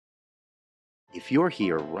If you're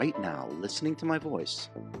here right now listening to my voice,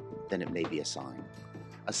 then it may be a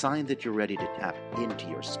sign that you're ready to tap into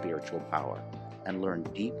your spiritual power and learn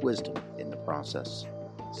deep wisdom in the process.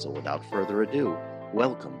 So without further ado,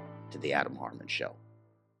 welcome to the Adam Harman Show.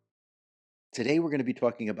 Today we're going to be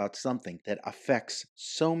talking about something that affects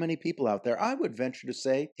so many people out there. I would venture to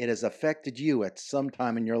say it has affected you at some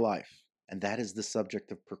time in your life, and that is the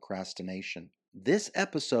subject of procrastination. This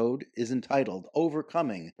episode is entitled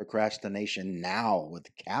Overcoming Procrastination Now with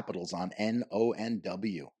capitals on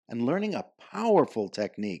NONW and learning a powerful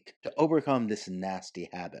technique to overcome this nasty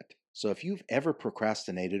habit. So if you've ever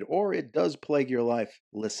procrastinated or it does plague your life,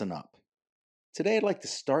 listen up. Today I'd like to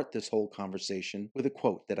start this whole conversation with a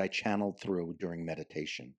quote that I channeled through during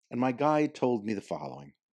meditation. And my guide told me the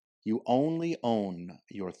following: "You only own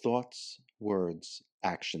your thoughts, words,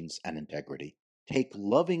 actions, and integrity. Take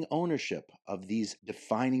loving ownership of these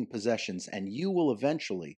defining possessions, and you will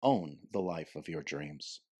eventually own the life of your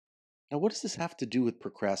dreams." Now, what does this have to do with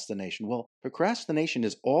procrastination? Well, procrastination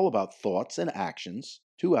is all about thoughts and actions,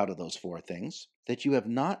 2 out of those 4 things, that you have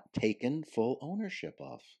not taken full ownership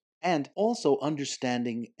of. And also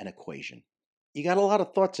understanding an equation. You got a lot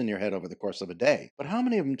of thoughts in your head over the course of a day, but how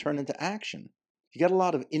many of them turn into action? You got a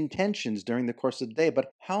lot of intentions during the course of the day,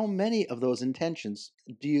 but how many of those intentions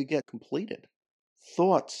do you get completed?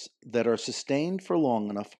 Thoughts that are sustained for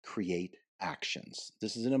long enough create actions.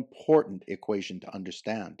 This is an important equation to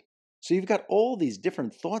understand. So you've got all these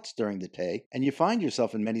different thoughts during the day, and you find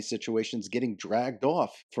yourself in many situations getting dragged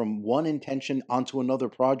off from one intention onto another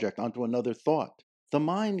project, onto another thought. The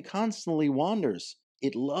mind constantly wanders.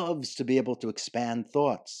 It loves to be able to expand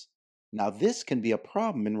thoughts. Now, this can be a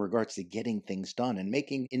problem in regards to getting things done and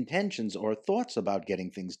making intentions or thoughts about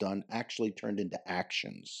getting things done actually turned into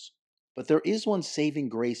actions. But there is one saving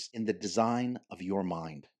grace in the design of your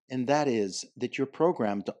mind, and that is that you're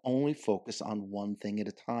programmed to only focus on one thing at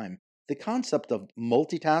a time. The concept of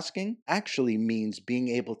multitasking actually means being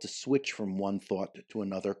able to switch from one thought to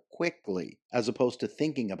another quickly, as opposed to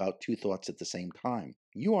thinking about 2 thoughts at the same time.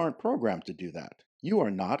 You aren't programmed to do that. You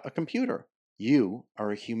are not a computer. You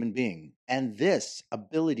are a human being. And this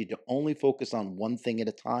ability to only focus on one thing at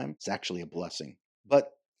a time is actually a blessing.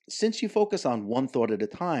 But since you focus on one thought at a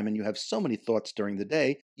time and you have so many thoughts during the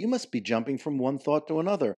day, you must be jumping from one thought to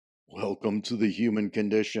another. Welcome to the human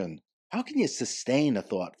condition. How can you sustain a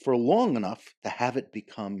thought for long enough to have it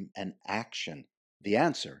become an action? The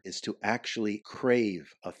answer is to actually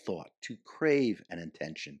crave a thought, to crave an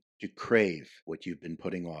intention, to crave what you've been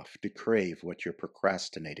putting off, to crave what you're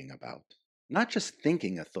procrastinating about. Not just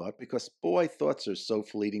thinking a thought, because boy, thoughts are so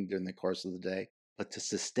fleeting during the course of the day, but to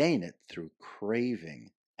sustain it through craving.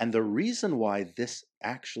 And the reason why this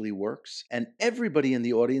actually works, and everybody in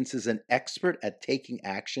the audience is an expert at taking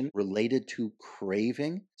action related to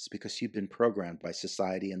craving, is because you've been programmed by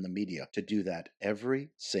society and the media to do that every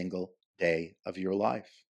single day of your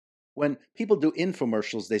life. When people do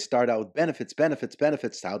infomercials, they start out with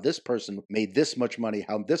benefits, how this person made this much money,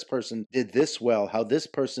 how this person did this well, how this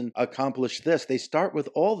person accomplished this. They start with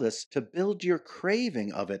all this to build your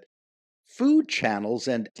craving of it. Food channels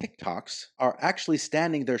and TikToks are actually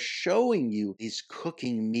standing there showing you these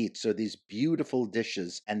cooking meats or these beautiful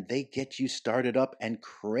dishes, and they get you started up and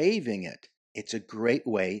craving it. It's a great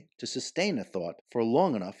way to sustain a thought for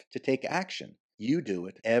long enough to take action. You do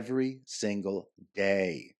it every single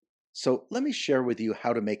day. So let me share with you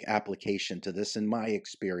how to make application to this in my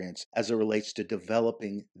experience as it relates to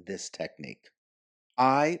developing this technique.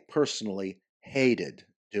 I personally hated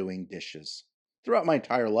doing dishes. Throughout my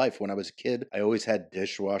entire life, when I was a kid, I always had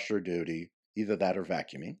dishwasher duty, either that or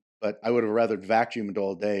vacuuming. But I would have rather vacuumed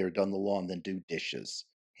all day or done the lawn than do dishes.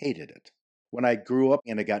 Hated it. When I grew up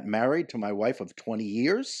and I got married to my wife of 20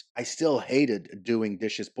 years, I still hated doing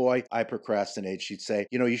dishes. Boy, I procrastinate. She'd say,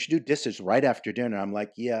 you should do dishes right after dinner. I'm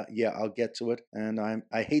like, yeah, I'll get to it. And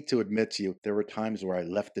I hate to admit to you, there were times where I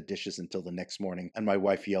left the dishes until the next morning and my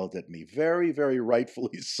wife yelled at me, very, very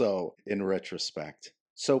rightfully so in retrospect.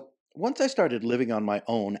 So once I started living on my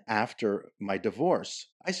own after my divorce,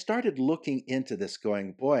 I started looking into this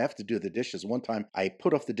going, boy, I have to do the dishes. One time I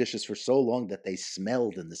put off the dishes for so long that they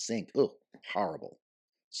smelled in the sink. Ugh, horrible.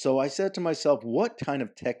 So I said to myself, what kind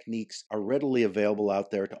of techniques are readily available out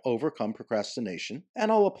there to overcome procrastination? And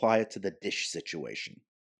I'll apply it to the dish situation.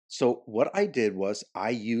 So what I did was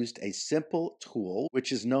I used a simple tool,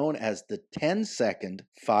 which is known as the 10-second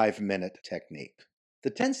 5-minute technique. The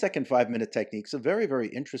 10-second 5-minute technique is a very, very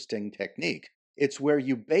interesting technique. It's where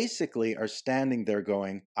you basically are standing there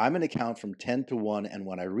going, I'm going to count from 10 to 1, and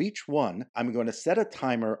when I reach 1, I'm going to set a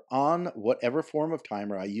timer on whatever form of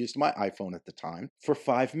timer I used my iPhone at the time for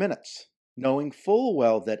 5 minutes. knowing full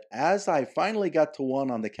well that as I finally got to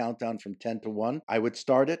 1 on the countdown from 10 to 1, I would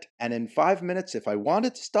start it, and in 5 minutes, if I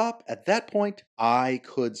wanted to stop, at that point, I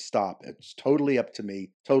could stop. It's totally up to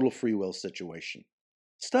me, total free will situation.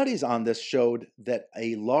 Studies on this showed that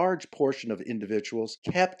a large portion of individuals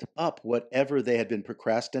kept up whatever they had been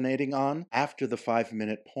procrastinating on after the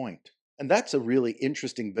 5-minute point. And that's a really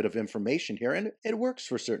interesting bit of information here, and it works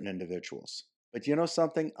for certain individuals. But you know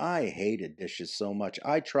something? I hated dishes so much.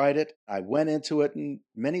 I tried it, I went into it, and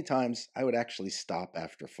many times I would actually stop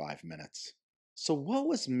after 5 minutes. So what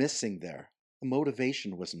was missing there? The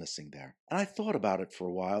motivation was missing there. And I thought about it for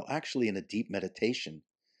a while, actually in a deep meditation.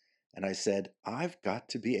 And I said, I've got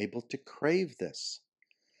to be able to crave this.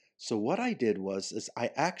 So what I did was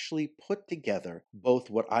I actually put together both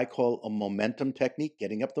what I call a momentum technique,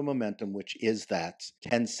 getting up the momentum, which is that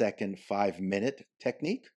 10-second, 5-minute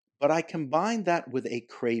technique. But I combined that with a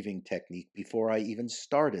craving technique before I even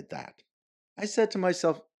started that. I said to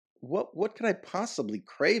myself, what could I possibly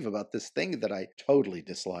crave about this thing that I totally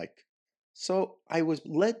dislike? So I was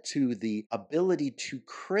led to the ability to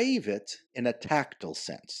crave it in a tactile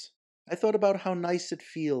sense. I thought about how nice it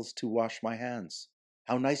feels to wash my hands,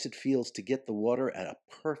 how nice it feels to get the water at a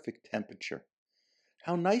perfect temperature,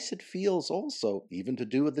 how nice it feels also, even to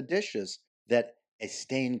do with the dishes, that a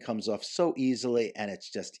stain comes off so easily and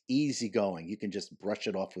it's just easy going. You can just brush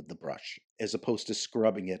it off with the brush as opposed to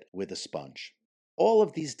scrubbing it with a sponge. All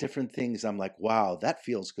of these different things, I'm like, wow, that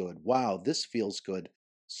feels good. Wow, this feels good.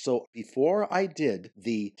 So before I did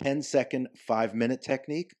the 10-second, 5-minute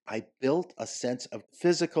technique, I built a sense of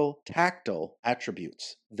physical, tactile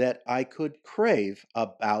attributes that I could crave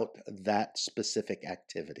about that specific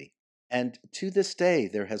activity. And to this day,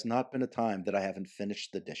 there has not been a time that I haven't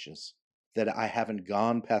finished the dishes, that I haven't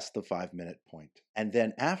gone past the 5-minute point, and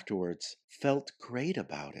then afterwards felt great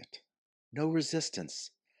about it. No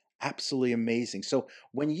resistance. Absolutely amazing. So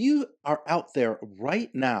when you are out there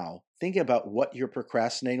right now thinking about what you're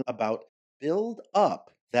procrastinating about, build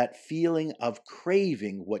up that feeling of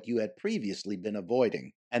craving what you had previously been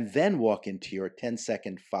avoiding, and then walk into your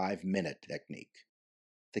 10-second, 5-minute technique.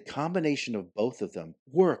 The combination of both of them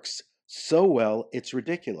works so well, it's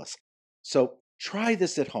ridiculous. So try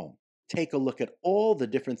this at home. Take a look at all the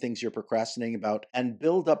different things you're procrastinating about and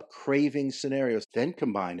build up craving scenarios. Then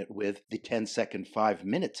combine it with the 10-second,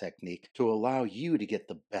 5-minute technique to allow you to get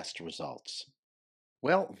the best results.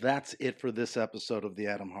 Well, that's it for this episode of The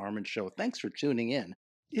Adam Harman Show. Thanks for tuning in.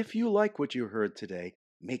 If you like what you heard today,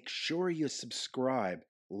 make sure you subscribe,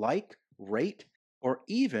 like, rate, or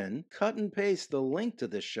even cut and paste the link to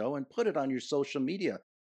this show and put it on your social media.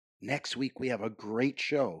 Next week, we have a great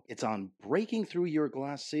show. It's on breaking through your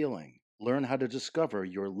glass ceiling. Learn how to discover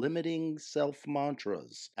your limiting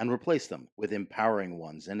self-mantras and replace them with empowering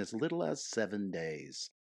ones in as little as 7 days.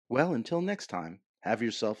 Well, until next time, have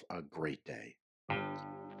yourself a great day.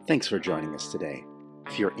 Thanks for joining us today.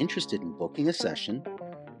 If you're interested in booking a session,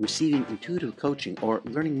 receiving intuitive coaching, or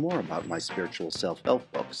learning more about my spiritual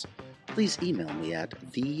self-help books, please email me at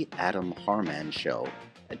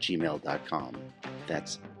theadamharmanshow@gmail.com.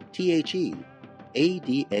 That's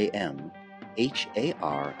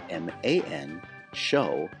TheAdamHarman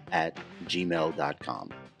show@gmail.com.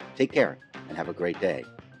 Take care and have a great day.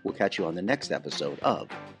 We'll catch you on the next episode of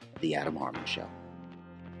The Adam Harman Show.